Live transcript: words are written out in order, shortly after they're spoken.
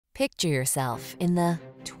Picture yourself in the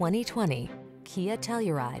 2020 Kia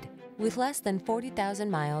Telluride. With less than 40,000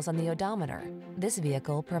 miles on the odometer, this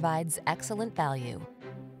vehicle provides excellent value.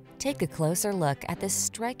 Take a closer look at this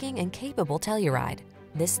striking and capable Telluride.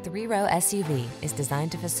 This three-row SUV is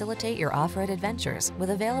designed to facilitate your off-road adventures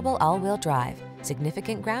with available all-wheel drive,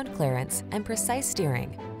 significant ground clearance, and precise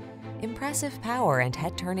steering. Impressive power and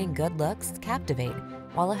head-turning good looks captivate,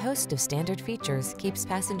 while a host of standard features keeps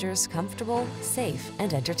passengers comfortable, safe,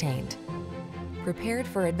 and entertained. Prepared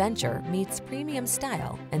for adventure meets premium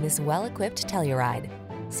style in this well-equipped Telluride.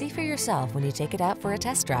 See for yourself when you take it out for a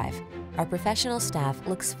test drive. Our professional staff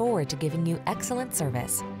looks forward to giving you excellent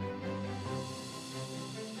service.